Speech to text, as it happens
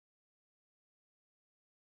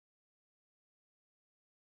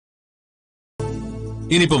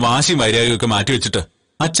ഇനിയിപ്പോ വാശിയും വൈരാഗ്യം ഒക്കെ മാറ്റിവെച്ചിട്ട്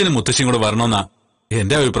അച്ഛനും മുത്തശ്ശിയും കൂടെ വരണമെന്നാ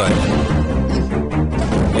എന്റെ അഭിപ്രായം.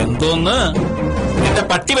 എന്തോന്ന് നിന്റെ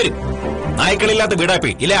പട്ടി വരും. നായ്ക്കളില്ലാത്ത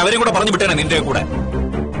വീടാപ്പി ഇല്ലേ, അവരും കൂടെ പറഞ്ഞു വിട്ടേനെ നിന്റെ കൂടെ.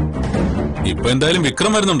 ഇപ്പൊ എന്തായാലും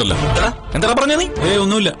വിക്രം വരുന്നുണ്ടല്ലോ. എന്താ പറഞ്ഞ നീ?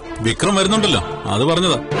 ഒന്നുമില്ല, വിക്രം വരുന്നുണ്ടല്ലോ, അത്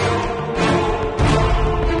പറഞ്ഞതാ.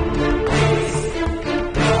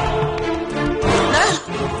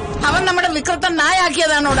 അവൻ നമ്മുടെ വിക്രത്തെ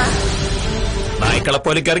നായാക്കിയതാണോടാ? നായ്ക്കളെ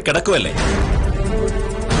പോലെ കയറി കിടക്കുവല്ലേ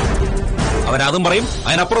അവനതും പറയും,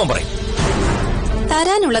 അതിനപ്പുറവും പറയും.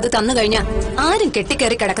 തരാനുള്ളത് തന്നു കഴിഞ്ഞാ ആരും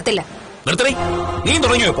കെട്ടിക്കേറി കിടക്കത്തില്ല. നിർത്തണേ, നീ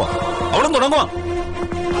തുടങ്ങിയപ്പോ അവളും തുടങ്ങുവാ.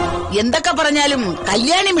 എന്തൊക്കെ പറഞ്ഞാലും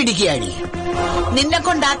കല്യാണം ഇടിക്കുകയാടി. നിന്നെ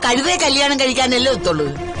കൊണ്ട് ആ കഴുതയെ കല്യാണം കഴിക്കാനല്ലേ ഒത്തുള്ളൂ.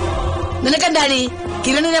 നിനക്കെന്താടി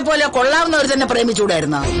കിരണിനെ പോലെ കൊള്ളാവുന്ന ഒരു തന്നെ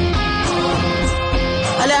പ്രേമിച്ചൂടായിരുന്നോ?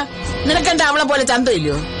 അല്ല, നിനക്കെന്താ അവളെ പോലെ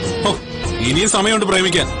ചന്തയില്ലയോ? ഇനിയും സമയമുണ്ട്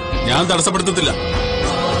പ്രേമിക്കാൻ, ഞാൻ തടസ്സപ്പെടുത്തത്തില്ല.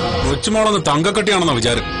 കൊച്ചുമോളൊന്ന് തങ്കക്കട്ടിയാണെന്നോ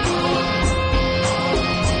വിചാരം?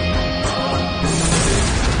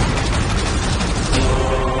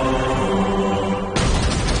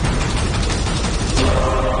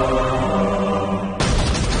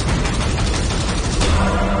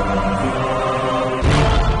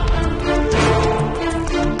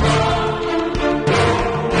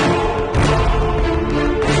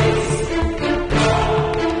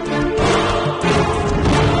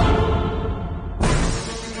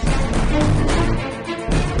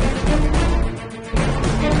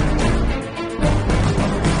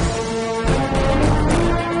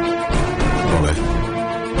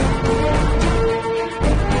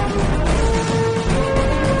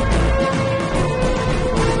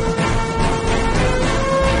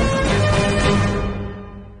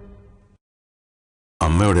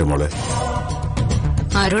 അമ്മയുടെ മോളെ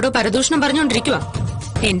ആരോടോ പരദൂഷണം പറഞ്ഞോണ്ടിരിക്കുക.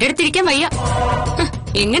 എന്റെ അടുത്തിരിക്കാൻ വയ്യ.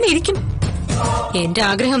 എങ്ങനെ ഇരിക്കും? എന്റെ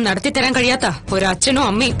ആഗ്രഹം നടത്തിത്തരാൻ കഴിയാത്ത ഒരച്ഛനോ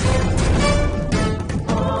അമ്മയും.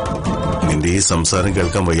 നിന്റെ ഈ സംസാരം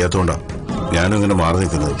കേൾക്കാൻ വയ്യാത്തോണ്ടാ ഞാനും ഇങ്ങനെ മാറി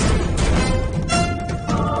നിൽക്കുന്നത്.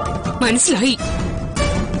 മനസ്സിലായി.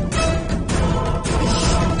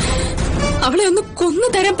 അവളെ ഒന്ന് കൊന്നു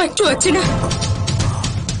തരാൻ പറ്റുമോ അച്ഛന്?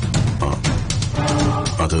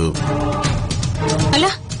 അത് അല്ല,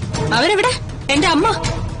 അവരെവിടെ? എന്റെ അമ്മ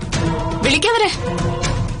വിളിക്കവരെ.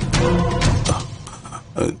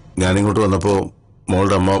 ഞാനിങ്ങോട്ട് വന്നപ്പോ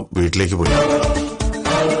മോളുടെ അമ്മ വീട്ടിലേക്ക് പോയി.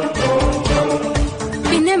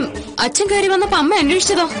 പിന്നെ അച്ഛൻ കയറി വന്നപ്പോ അമ്മ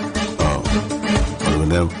അന്വേഷിച്ചതോ?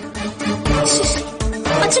 പിന്നെ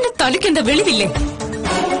അച്ഛന്റെ തലയ്ക്ക് എന്താ വെളിവില്ലേ?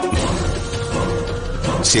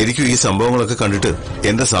 ശരിക്കും ഈ സംഭവങ്ങളൊക്കെ കണ്ടിട്ട്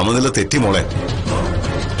എന്റെ സമനില തെറ്റി മോളെ.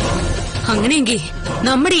 അങ്ങനെയെങ്കിൽ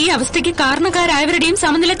നമ്മുടെ ഈ അവസ്ഥയ്ക്ക് കാരണക്കാരായവരുടെയും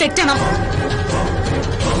സമനില തെറ്റണം.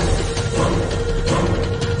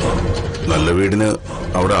 നല്ല വീടിന്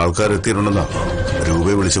അവിടെ ആൾക്കാരെത്തിയിട്ടുണ്ടെന്നാ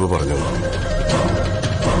രൂപയെ വിളിച്ചപ്പോ പറഞ്ഞത്.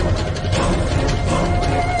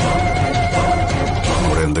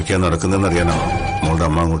 അവിടെ എന്തൊക്കെയാ നടക്കുന്നതെന്ന് അറിയാനാ മോളുടെ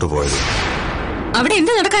അമ്മ അങ്ങോട്ട് പോയത്. അവിടെ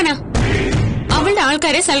എന്ത് നടക്കാനാ? അവളുടെ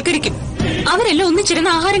ആൾക്കാരെ സൽക്കരിക്കും, അവരെല്ലാം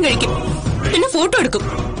ഒന്നിച്ചിരുന്ന് ആഹാരം കഴിക്കും, പിന്നെ ഫോട്ടോ എടുക്കും.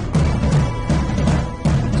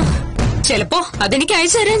 ചിലപ്പോ അതെനിക്ക്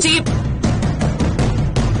അയച്ചു തരാൻ ചെയ്യും.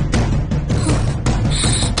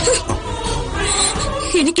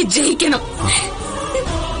 എനിക്ക് ജയിക്കണം,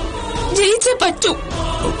 ജയിച്ചേ പറ്റൂ.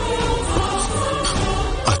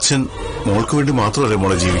 അച്ഛൻ മോൾക്ക് വേണ്ടി മാത്രമല്ലേ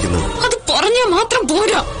മോളെ ജീവിക്കുന്നത്? അത് പറഞ്ഞാൽ മാത്രം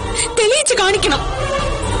പോരാ, തെളിയിച്ച് കാണിക്കണം.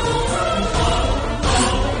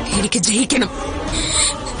 എനിക്ക് ജയിക്കണം,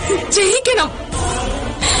 ജയിക്കണം.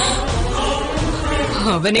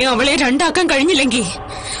 അവനെ അവളെ രണ്ടാക്കാൻ കഴിഞ്ഞില്ലെങ്കിൽ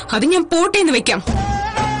അത് ഞാൻ പോട്ടേന്ന് വെക്കാം.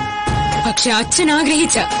 പക്ഷെ അച്ഛൻ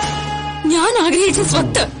ആഗ്രഹിച്ച, ഞാൻ ആഗ്രഹിച്ച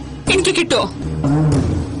സ്വത്ത് എനിക്ക് കിട്ടുമോ?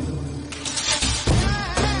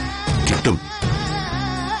 കിട്ടും.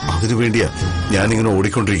 അതിനുവേണ്ടിയാ ഞാനിങ്ങനെ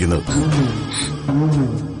ഓടിക്കൊണ്ടിരിക്കുന്നത്.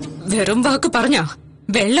 വെറും വാക്ക് പറഞ്ഞാ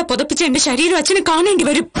വെള്ള പുതപ്പിച്ച എന്റെ ശരീരം അച്ഛന് കാണേണ്ടി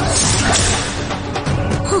വരും.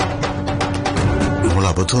 മോൾ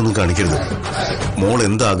അബദ്ധമൊന്നും കാണിക്കരുത്. മോൾ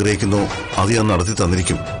എന്താഗ്രഹിക്കുന്നോ അത് ഞാൻ നടത്തി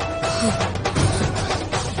തന്നിരിക്കും.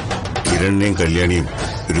 കിരണിനെയും കല്യാണിയും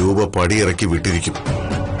രൂപ പടിയിറക്കി വിട്ടിരിക്കും.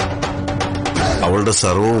 അവളുടെ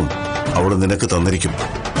സർവവും അവൾ നിനക്ക് തന്നിരിക്കും.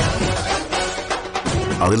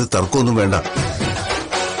 അതിൽ തർക്കമൊന്നും വേണ്ട.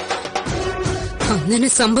 അങ്ങനെ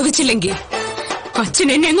സംഭവിച്ചില്ലെങ്കിൽ അച്ഛൻ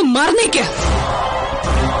എന്നെ അങ്ങ് മറന്നേക്ക.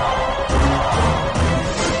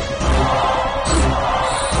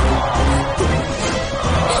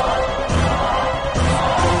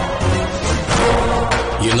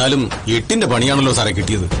 എന്നാലും 8ന്റെ പണിയാണല്ലോ സാറേ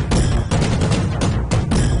കിട്ടിയത്.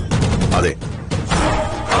 അതെ,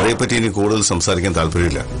 അതേപ്പറ്റി ഇനി കൂടുതൽ സംസാരിക്കാൻ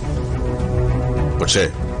താല്പര്യമില്ല. പക്ഷേ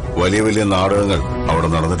വലിയ വലിയ നാടകങ്ങൾ അവിടെ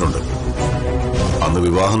നടന്നിട്ടുണ്ട്. അന്ന്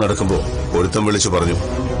വിവാഹം നടക്കുമ്പോ ഒരുത്തം വിളിച്ചു പറഞ്ഞു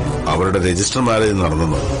അവരുടെ രജിസ്റ്റർ മാരേജ്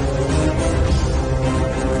നടന്നെന്ന്.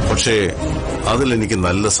 പക്ഷേ അതിലെനിക്ക്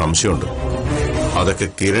നല്ല സംശയമുണ്ട്. അതൊക്കെ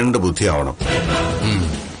കിരണിന്റെ ബുദ്ധിയാവണം.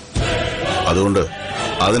 അതുകൊണ്ട്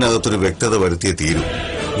അതിനകത്തൊരു വ്യക്തത വരുത്തിയേ തീരൂ.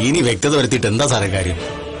 ഇനി വ്യക്തത വരുത്തിയിട്ട് എന്താ സാറേ കാര്യം?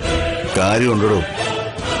 കാര്യമുണ്ടോ?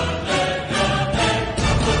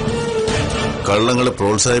 കള്ളങ്ങളെ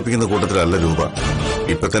പ്രോത്സാഹിപ്പിക്കുന്ന കൂട്ടത്തിലല്ല രൂപ.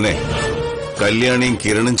 ഇപ്പൊ തന്നെ കല്യാണിയും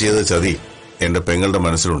കിരണും ചെയ്ത ചതി എന്റെ പെങ്ങളുടെ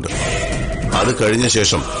മനസ്സിലുണ്ട്. അത് കഴിഞ്ഞ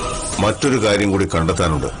ശേഷം മറ്റൊരു കാര്യം കൂടി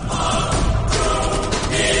കണ്ടെത്താനുണ്ട്.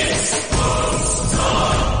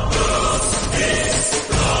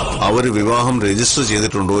 അവര് വിവാഹം രജിസ്റ്റർ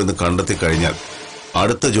ചെയ്തിട്ടുണ്ടോ എന്ന് കണ്ടെത്തി കഴിഞ്ഞാൽ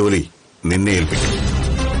അടുത്ത ജോലി നിന്നെ ഏൽപ്പിക്കും.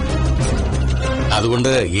 അതുകൊണ്ട്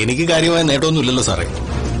എനിക്ക് കാര്യമായ നേട്ടമൊന്നുമില്ലല്ലോ സാറേ.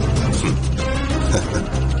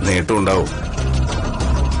 നേട്ടമുണ്ടാവും.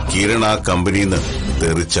 കിരൺ ആ കമ്പനിയിൽ നിന്ന്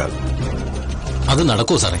തെറിച്ചാൽ. അത്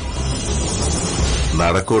നടക്കുമോ സാറേ?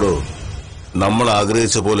 നടക്കൂടോ. നമ്മൾ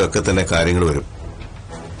ആഗ്രഹിച്ച പോലെയൊക്കെ തന്നെ കാര്യങ്ങൾ വരും.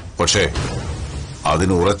 പക്ഷേ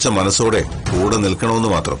അതിന് ഉറച്ച മനസ്സോടെ കൂടെ നിൽക്കണമെന്ന്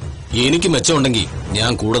മാത്രം. എനിക്ക് മെച്ചമുണ്ടെങ്കിൽ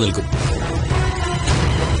ഞാൻ കൂടെ നിൽക്കും.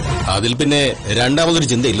 അതിൽ പിന്നെ രണ്ടാമതൊരു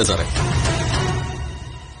ചിന്തയില്ല സാറേ.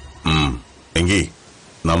 എങ്കിൽ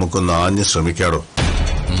നമുക്കൊന്ന് ആഞ്ഞ് ശ്രമിക്കാടോ.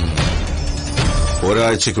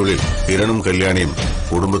 ഒരാഴ്ചക്കുള്ളിൽ കിരണും കല്യാണിയും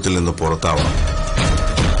കുടുംബത്തിൽ നിന്ന് പുറത്താവണം.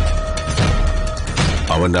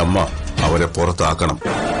 അവന്റെ അമ്മ അവരെ പുറത്താക്കണം.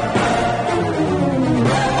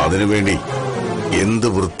 അതിനുവേണ്ടി എന്ത്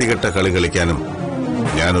വൃത്തികെട്ട കളി കളിക്കാനും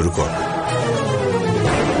ഞാൻ ഒരുക്കാം.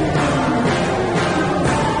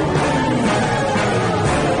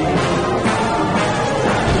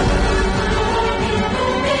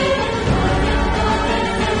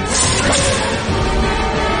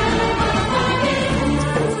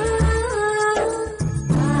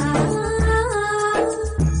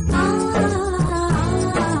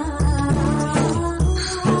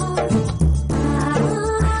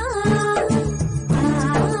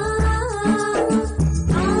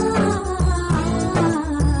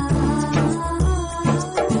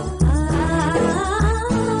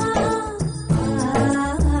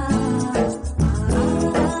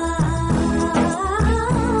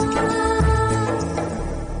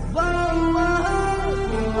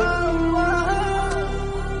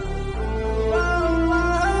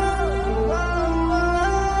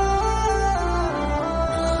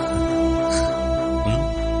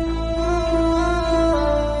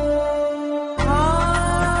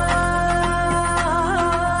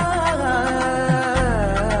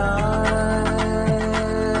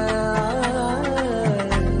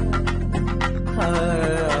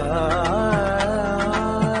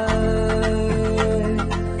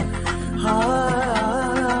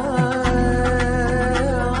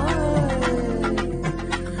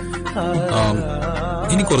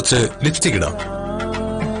 ഇനി കുറച്ച് ലിപ്സ്റ്റിക് ഇടാം.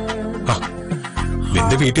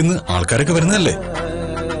 നിന്റെ വീട്ടിൽ നിന്ന് ആൾക്കാരൊക്കെ വരുന്നതല്ലേ,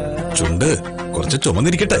 ചുണ്ട് കുറച്ച്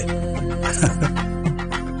ചുമന്നിരിക്കട്ടെ.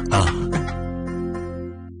 ആ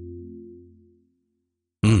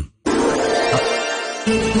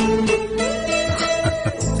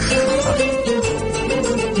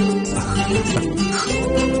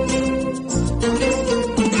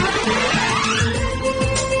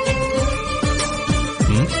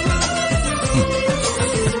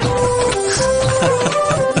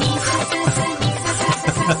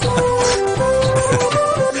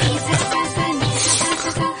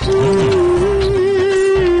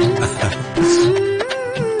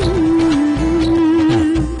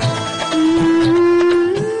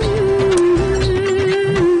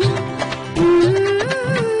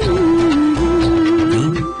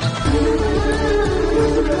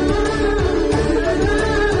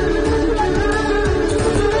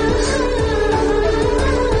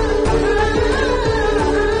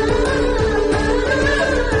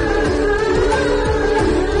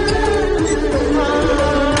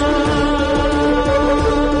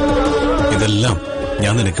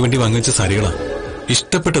ഞാൻ നിനക്ക് വേണ്ടി വാങ്ങിച്ച സാരികളാ.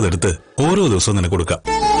 ഇഷ്ടപ്പെട്ടതെടുത്ത് ഓരോ ദിവസവും നിനക്ക് കൊടുക്കാം.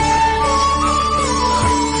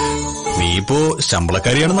 നീ ഇപ്പോ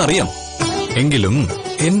ശമ്പളക്കാരിയാണെന്ന് അറിയാം, എങ്കിലും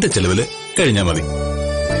എന്റെ ചെലവില് കഴിഞ്ഞാ മതി.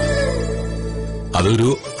 അതൊരു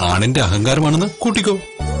ആണിന്റെ അഹങ്കാരമാണെന്ന് കൂട്ടിക്കോ.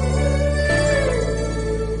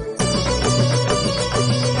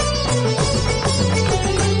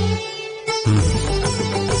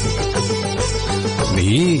 നീ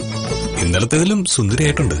ഇന്നലത്തേതിലും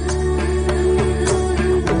സുന്ദരിയായിട്ടുണ്ട്.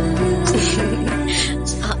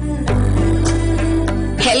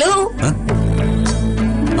 ഹലോ,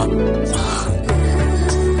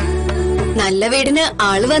 നല്ല വീടിന്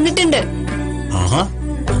ആള് വന്നിട്ടുണ്ട്.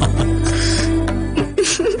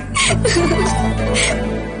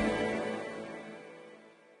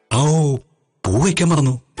 ഓ, പൂ വയ്ക്കാൻ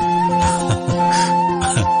മറന്നു.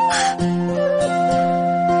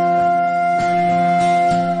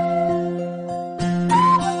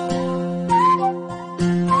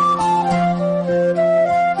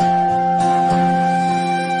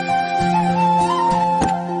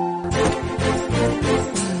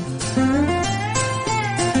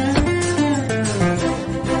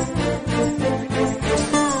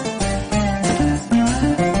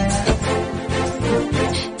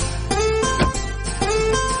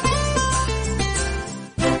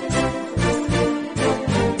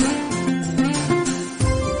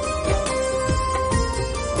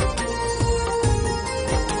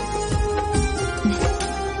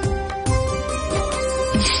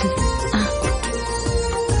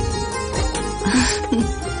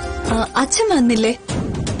 അച്ഛൻ വന്നില്ലേ?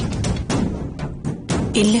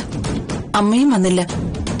 ഇല്ല, അമ്മയും വന്നില്ല.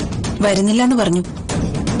 വരുന്നില്ല എന്ന് പറഞ്ഞു.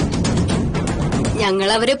 ഞങ്ങൾ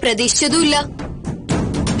അവരെ പ്രതീക്ഷിച്ചതുമില്ല.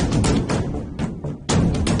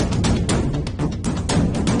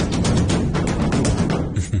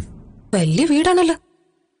 വലിയ വീടാണല്ലോ.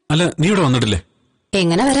 അല്ല, നീ ഇവിടെ വന്നിട്ടില്ലേ?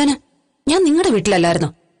 എങ്ങനെ വരാനാ? ഞാൻ നിങ്ങളുടെ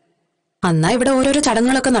വീട്ടിലല്ലായിരുന്നോ? അന്നാ ഇവിടെ ഓരോരോ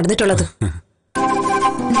ചടങ്ങുകളൊക്കെ നടന്നിട്ടുള്ളത്.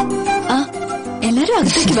 ആ, എല്ലാരും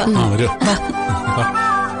അകത്തേക്ക് വാ. വാ.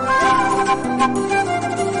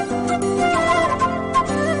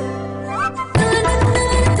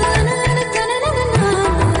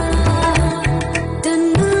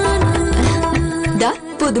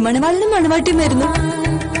 പുതുമണവാളിനും മണവാട്ടിയും വരുന്നു.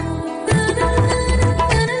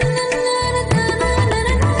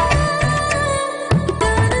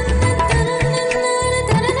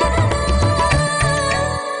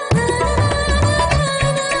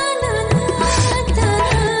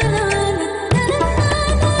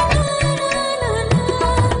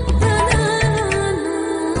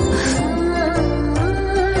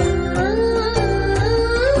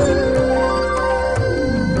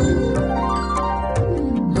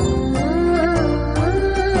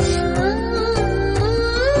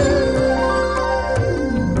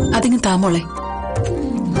 അതിന് താമോളെ,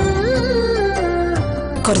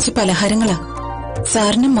 കുറച്ച് പലഹാരങ്ങളാ.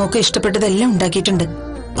 സാറിനും മോക്ക് ഇഷ്ടപ്പെട്ടതെല്ലാം ഉണ്ടാക്കിയിട്ടുണ്ട്.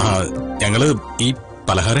 ഞങ്ങള് ഈ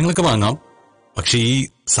പലഹാരങ്ങളൊക്കെ വാങ്ങാം. പക്ഷെ ഈ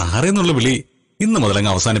സാറേന്നുള്ള വിളി ഇന്ന്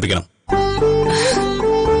മുതലങ്ങ് അവസാനിപ്പിക്കണം.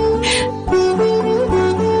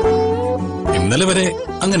 ഇന്നലെ വരെ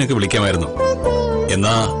അങ്ങനെയൊക്കെ വിളിക്കാമായിരുന്നു.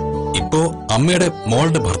 എന്നാ ഇപ്പോ അമ്മയുടെ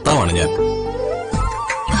മോളുടെ ഭർത്താവാണ് ഞാൻ.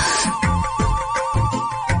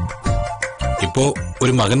 ഇപ്പോ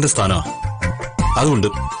ഒരു മകന്റെ സ്ഥാനമാ. അതുകൊണ്ട്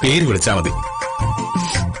പേര് വിളിച്ചാ മതി.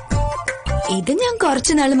 ഇത് ഞാൻ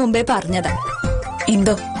കുറച്ചുനാൾ മുമ്പേ പറഞ്ഞതാ.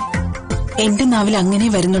 എന്തോ എന്റെ നാവിൽ അങ്ങനെ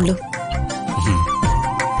വരുന്നുള്ളൂ.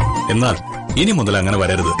 എന്നാൽ ഇനി മുതൽ അങ്ങനെ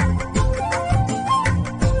വരരുത്.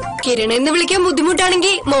 കിരണെന്ന് വിളിക്കാൻ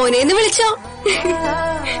ബുദ്ധിമുട്ടാണെങ്കിൽ മോനെന്ന് വിളിച്ചോ.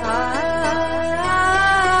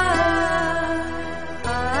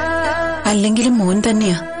 അല്ലെങ്കിലും മോൻ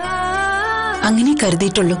തന്നെയാ. അങ്ങനെ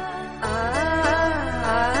കരുതിയിട്ടുള്ളൂ.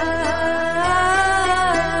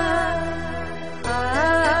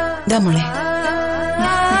 മോളെ,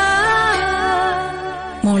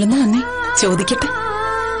 മോളെന്ന് വന്നേ, ചോദിക്കട്ടെ.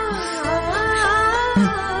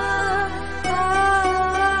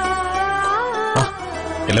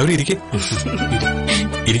 എല്ലാവരും ഇരിക്കേ.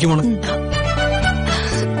 മോളെ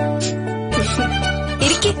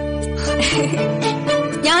ഇരിക്കെ.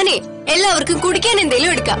 ഞാനേ എല്ലാവർക്കും കുടിക്കാൻ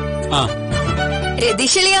എന്തേലും എടുക്കാം.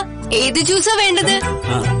 രതീഷളിയ, ഏത് ജ്യൂസാ വേണ്ടത്?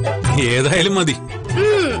 ഏതായാലും മതി.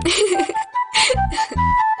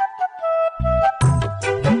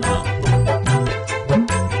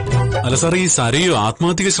 അല്ല സാർ, ഈ സരയു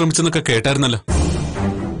ആത്മഹത്യക്ക് ശ്രമിച്ചെന്നൊക്കെ കേട്ടായിരുന്നല്ലോ.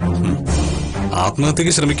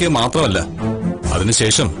 ആത്മഹത്യക്ക് ശ്രമിക്കുക മാത്രമല്ല,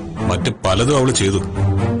 അതിനുശേഷം മറ്റ് പലതും അവള് ചെയ്തു.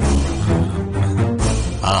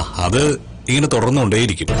 അത് ഇങ്ങനെ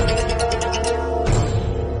തുടർന്നുകൊണ്ടേയിരിക്കും.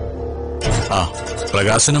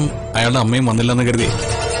 പ്രകാശനും അയാളുടെ അമ്മയും വന്നില്ലെന്ന് കരുതി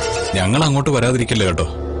ഞങ്ങൾ അങ്ങോട്ട് വരാതിരിക്കില്ല കേട്ടോ.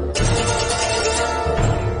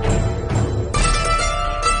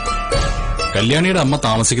 കല്യാണിയുടെ അമ്മ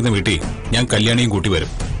താമസിക്കുന്ന വീട്ടിൽ ഞാൻ കല്യാണിയും കൂട്ടി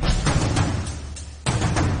വരും.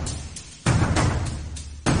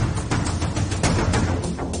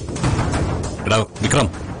 എടാ വിക്രം,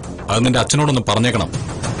 അത് നിന്റെ അച്ഛനോടൊന്ന് പറഞ്ഞേക്കണം.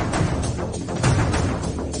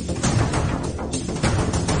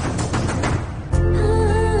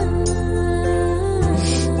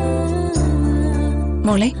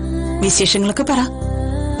 മോളെ, വിശേഷങ്ങളൊക്കെ പറ.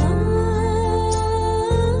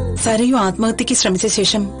 സരയു ആത്മഹത്യക്ക് ശ്രമിച്ച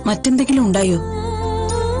ശേഷം മറ്റെന്തെങ്കിലും ഉണ്ടായോ?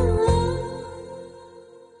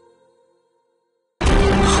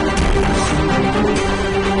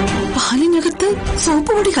 പാലിനകത്ത്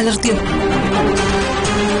സോപ്പ് പൊടി കലർത്തിയോ?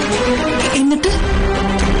 എന്നിട്ട്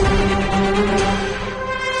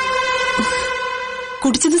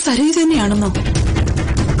കുടിച്ചത് സരോജ തന്നെയാണെന്നോ?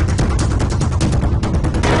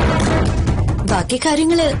 ബാക്കി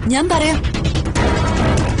കാര്യങ്ങള് ഞാൻ പറയാം.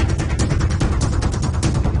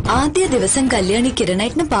 ആദ്യ ദിവസം കല്യാണി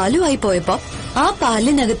കിരണേട്ടന് പാലുമായി പോയപ്പോ ആ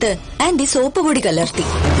പാലിനകത്ത് ആന്റി സോപ്പ് പൊടി കലർത്തി.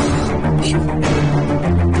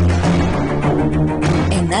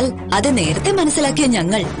 എന്നാൽ അത് നേരത്തെ മനസ്സിലാക്കിയ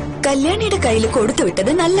ഞങ്ങൾ കല്യാണിയുടെ കയ്യിൽ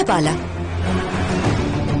കൊടുത്തുവിട്ടത് നല്ല പാലാ.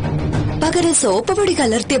 പകരം സോപ്പ് പൊടി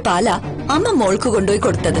കലർത്തിയ പാലാ അമ്മ മോൾക്ക് കൊണ്ടുപോയി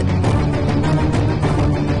കൊടുത്തത്.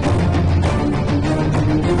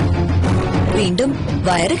 വീണ്ടും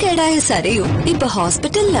വയറ് കേടായ സരയു ഇപ്പൊ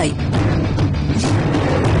ഹോസ്പിറ്റലിലായി.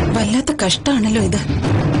 വല്ലാത്ത കഷ്ടാണല്ലോ ഇത്.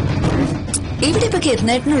 ഇവിടെ ഇപ്പൊ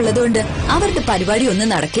കിരണേട്ടനുള്ളതുകൊണ്ട് അവരുടെ പരിപാടി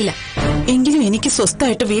ഒന്നും നടക്കില്ല. എങ്കിലും എനിക്ക്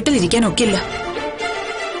സ്വസ്ഥമായിട്ട് വീട്ടിലിരിക്കാൻ ഒക്കില്ല.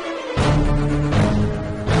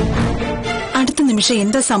 അടുത്ത നിമിഷം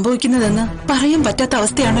എന്താ സംഭവിക്കുന്നതെന്ന് പറയാൻ പറ്റാത്ത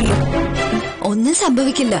അവസ്ഥയാണല്ലോ. ഒന്നും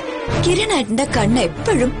സംഭവിക്കില്ല. കിരണേട്ടന്റെ കണ്ണ്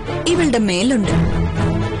എപ്പോഴും ഇവളുടെ മേലുണ്ട്.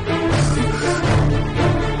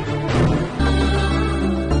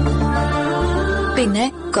 പിന്നെ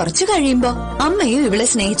കുറച്ചു കഴിയുമ്പോ അമ്മയും ഇവളെ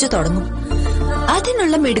സ്നേഹിച്ചു തുടങ്ങും.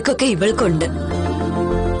 അതിനുള്ള മിടുക്കൊക്കെ ഇവൾക്കുണ്ട്.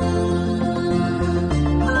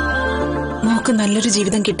 മോക്ക് നല്ലൊരു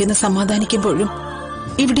ജീവിതം കിട്ടിയെന്ന് സമാധാനിക്കുമ്പോഴും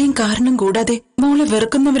ഇവിടെയും കാരണം കൂടാതെ മോളെ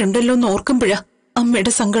വെറുക്കുന്നവരുണ്ടല്ലോ എന്ന് ഓർക്കുമ്പോഴാ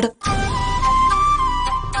അമ്മയുടെ സങ്കടം.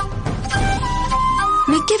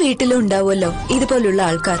 മിക്ക വീട്ടിലും ഉണ്ടാവുമല്ലോ ഇതുപോലുള്ള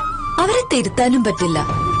ആൾക്കാർ. അവരെ തിരുത്താനും പറ്റില്ല.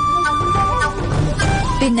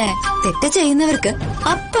 പിന്നെ തെറ്റ് ചെയ്യുന്നവർക്ക്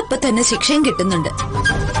അപ്പപ്പ തന്നെ ശിക്ഷയും കിട്ടുന്നുണ്ട്.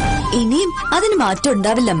 ഇനിയും അതിന് മാറ്റം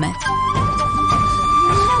ഉണ്ടാവില്ലമ്മേ.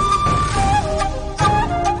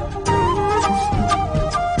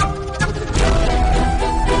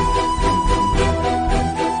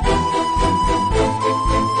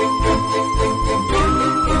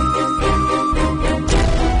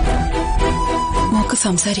 മോക്ക്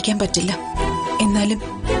സംസാരിക്കാൻ പറ്റില്ല. എന്നാലും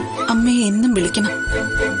അമ്മയെ എന്നും വിളിക്കണം.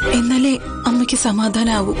 എന്നാലേ അമ്മയ്ക്ക്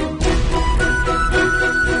സമാധാനാവൂ.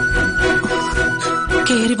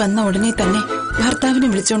 കേറി വന്ന ഉടനെ തന്നെ ഭർത്താവിനെ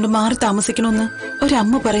വിളിച്ചുകൊണ്ട് മാറി താമസിക്കണമെന്ന്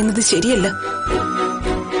ഒരമ്മ പറയുന്നത് ശരിയല്ല.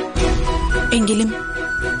 എങ്കിലും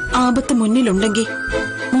ആപത്ത് മുന്നിലുണ്ടെങ്കിൽ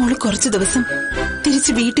മോള് കുറച്ചു ദിവസം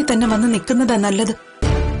തിരിച്ച് വീട്ടിൽ തന്നെ വന്ന് നിൽക്കുന്നതാ നല്ലത്.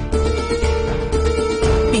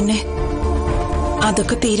 പിന്നെ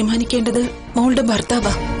അതൊക്കെ തീരുമാനിക്കേണ്ടത് മോളുടെ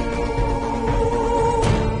ഭർത്താവാ.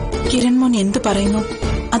 കിരൺ മോൻ എന്ത് പറയുന്നു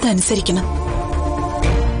അതനുസരിക്കണം.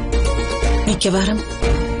 മിക്കവാറും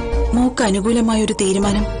മോക്ക് അനുകൂലമായൊരു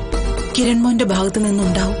തീരുമാനം കിരൺ മോന്റെ ഭാഗത്തു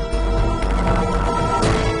നിന്നുണ്ടാവും.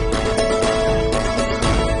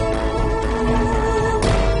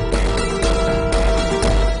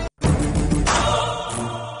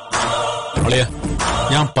 അളിയ,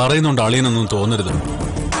 ഞാൻ പറയുന്നുണ്ട് അളിയനൊന്നും തോന്നരുത്.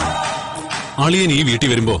 അളിയൻ ഈ വീട്ടിൽ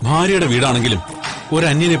വരുമ്പോ ഭാര്യയുടെ വീടാണെങ്കിലും ഒരു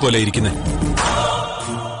അന്യനെ പോലെ ഇരിക്കുന്നേ.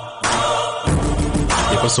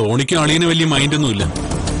 ഇപ്പൊ സോണിക്ക് അളിയന് വലിയ മൈൻഡൊന്നുമില്ല.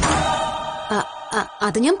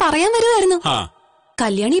 അത് ഞാൻ പറയാൻ വരുമായിരുന്നു.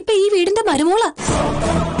 കല്യാണി ഇപ്പൊ ഈ വീടിന്റെ മരുമോളാ.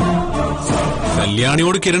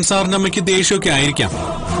 കല്യാണിയോട് കിരൺ സാറിന്റെ അമ്മയ്ക്ക് ദേഷ്യമൊക്കെ ആയിരിക്കാം.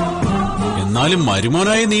 എന്നാലും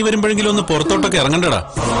മരുമോനായി നീ വരുമ്പോഴെങ്കിലും ഒന്ന് പുറത്തോട്ടൊക്കെ ഇറങ്ങണ്ടടാ.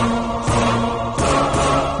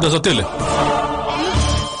 ഇതാ സത്യമല്ലേ?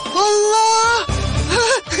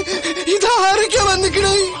 ഇതാരൊക്കെ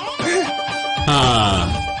വന്നിക്കണേ?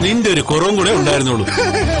 നിന്റെ ഒരു കുറവും കൂടെ ഉണ്ടായിരുന്നുള്ളൂ.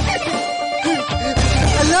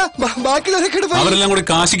 അല്ല, ബാക്കിയുള്ളവരൊക്കെ അവരെല്ലാം കൂടെ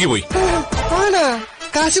കാശിക്ക് പോയി. ആണാ?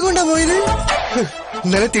 കാശ് കൊണ്ടാ പോയത്?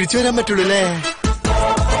 ഇന്നലെ തിരിച്ചു വരാൻ പറ്റുള്ളൂ അല്ലേ?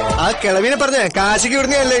 ആ കിളവിനെ പറഞ്ഞ കാശിക്ക്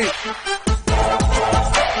വിടുന്നല്ലേ?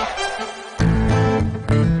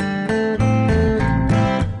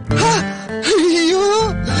 അയ്യോ,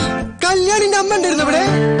 കല്യാണിന്റെ അമ്മ ഉണ്ടായിരുന്നു ഇവിടെ.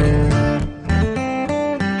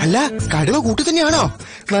 അല്ല, കടുവ കൂട്ടു തന്നെയാണോ?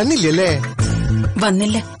 വന്നില്ലല്ലേ?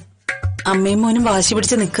 വന്നില്ല. അമ്മയും മോനും വാശി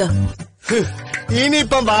പിടിച്ച് നിക്ക.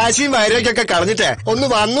 ഇനിയിപ്പം വാശിയും വൈരൊക്കെ കളഞ്ഞിട്ട് ഒന്ന്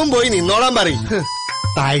വന്നും പോയി നിന്നോളാൻ പറയും.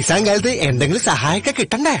 പായസാൻ കാലത്ത് എന്തെങ്കിലും സഹായമൊക്കെ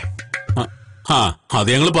കിട്ടണ്ടേ? അത്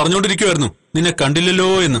ഞങ്ങള് പറഞ്ഞോണ്ടിരിക്കുവായിരുന്നു, നിന്നെ കണ്ടില്ലല്ലോ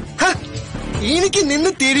എന്ന്. എനിക്ക്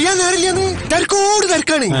നിന്ന് തിരിയാൻ നേരില്ലെന്ന്. തിരക്കോട്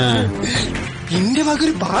തിരക്കാണ്. എന്റെ വക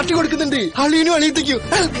ഒരു പാർട്ടി കൊടുക്കുന്നുണ്ട്. അളിയനും അളിയത്തേക്കും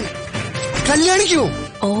കല്യാണിക്കോ.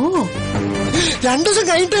 ഓ, 2 ദിവസം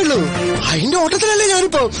കഴിഞ്ഞിട്ടേ ഉള്ളൂ. അതിന്റെ ഓട്ടത്തിലല്ലേ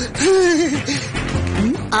ഞാനിപ്പോ.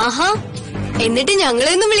 ആഹാ, എന്നിട്ട്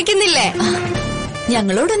ഞങ്ങളെയൊന്നും വിളിക്കുന്നില്ലേ?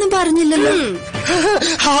 ഞങ്ങളോടൊന്നും പറഞ്ഞില്ലല്ലോ.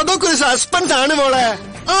 അതൊക്കെ ഒരു സസ്പെൻസ് ആണ് മോളെ.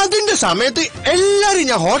 അതിന്റെ സമയത്ത് എല്ലാരും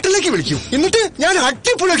ഞാൻ ഹോട്ടലിലേക്ക് വിളിക്കും. എന്നിട്ട് ഞാൻ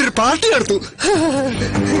അടിപൊളിയായിട്ടൊരു പാർട്ടി നടത്തും.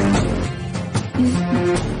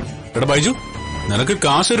 എടാ ബൈജു, നിനക്ക്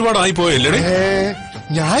കാശ് ഒരുപാടായി പോയല്ലേ?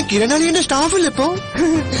 ഞാൻ കിരണാലിന്റെ സ്റ്റാഫല്ലേ ഇപ്പൊ.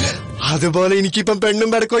 അതുപോലെ എനിക്കിപ്പം പെണ്ണും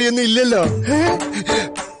പടക്കോയൊന്നും ഇല്ലല്ലോ.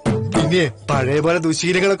 പിന്നെ പഴയ പോലെ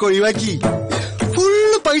ദുശീലങ്ങളൊക്കെ ഒഴിവാക്കി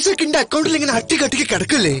ഫുള്ള് പൈസ ഒക്കെ എന്റെ അക്കൗണ്ടിൽ ഇങ്ങനെ അട്ടിക്കട്ടിക്ക്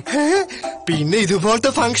കിടക്കല്ലേ. പിന്നെ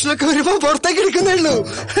ഇതുപോലത്തെ ഫംഗ്ഷനൊക്കെ വരുമ്പോ പുറത്തേക്ക് എടുക്കുന്നേ ഉള്ളൂ.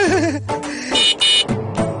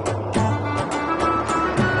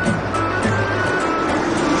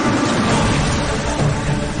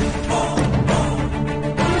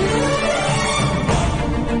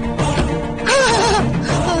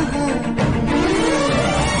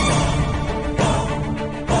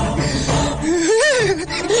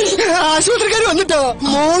 ആശുപത്രിക്കാർ വന്നിട്ടോ?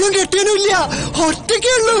 മോളും കെട്ടിയനും ഇല്ല,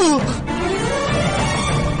 ഒറ്റയ്ക്കേ ഉള്ളൂ.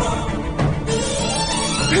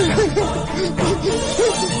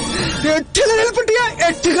 എട്ട് നിലൽപ്പെട്ടിയ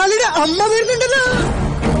എട്ടുകാലിയുടെ അമ്മ വരുന്നുണ്ടല്ലോ.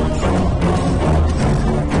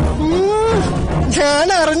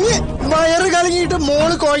 ഞാൻ അറിഞ്ഞ് വയറ് കലങ്ങിയിട്ട്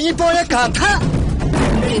മോള് കൊഴങ്ങിപ്പോയ കഥ.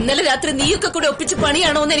 ഇന്നലെ രാത്രി നീയൊക്കെ കൂടെ ഒപ്പിച്ച്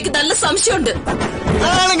പണിയാണോ എന്ന് എനിക്ക് നല്ല സംശയമുണ്ട്.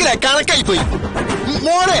 ആണെങ്കിലേ കണക്കായി പോയി.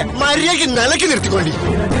 മോളെ മര്യാദയ്ക്ക് നിലയ്ക്ക് നിർത്തിക്കൊണ്ടി,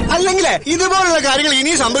 അല്ലെങ്കിലേ ഇതുപോലുള്ള കാര്യങ്ങൾ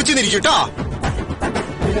ഇനിയും സംഭവിച്ചെന്നിരിക്കട്ടോ.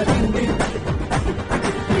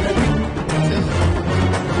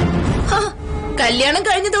 കല്യാണം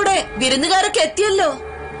കഴിഞ്ഞതോടെ വിരുന്നുകാരൊക്കെ എത്തിയല്ലോ.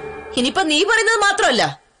 ഇനിയിപ്പൊ നീ പറയുന്നത് മാത്രമല്ല,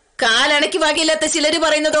 കാലണയ്ക്ക് വകയില്ലാത്ത ചിലര്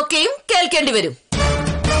പറയുന്നതൊക്കെയും കേൾക്കേണ്ടി വരും.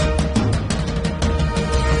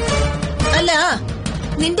 അല്ല,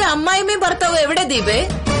 നിന്റെ അമ്മായിമ്മയും ഭർത്താവും എവിടെ ദീപേ?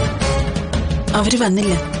 അവര്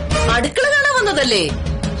വന്നില്ല. അടുക്കള കാണാൻ വന്നതല്ലേ?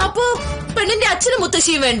 അപ്പോ പെണ്ണിന്റെ അച്ഛനും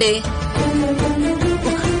മുത്തശ്ശിയും വേണ്ടേ?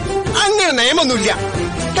 അങ്ങനെ നിയമൊന്നുമില്ല.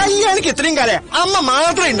 കല്യാണിക്ക് ഇത്രയും കാലം അമ്മ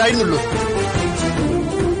മാത്രമേ ഉണ്ടായിരുന്നുള്ളൂ.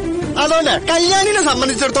 അതുകൊണ്ട് കല്യാണിനെ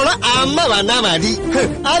സംബന്ധിച്ചിടത്തോളം അമ്മ വന്നാ മതി.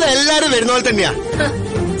 അതെല്ലാരും വരുന്ന പോലെ തന്നെയാ.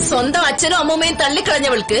 സ്വന്തം അച്ഛനും അമ്മൂമ്മയും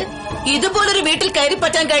തള്ളിക്കളഞ്ഞവൾക്ക് ഇതുപോലൊരു വീട്ടിൽ കയറി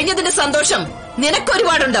പറ്റാൻ കഴിഞ്ഞതിന്റെ സന്തോഷം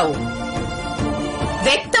നിനക്കൊരുപാടുണ്ടാവും.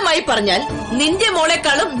 വ്യക്തമായി പറഞ്ഞാൽ നിന്റെ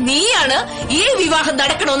മോളെക്കാളും നീയാണ് ഈ വിവാഹം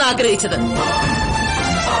നടക്കണമെന്ന് ആഗ്രഹിച്ചത്.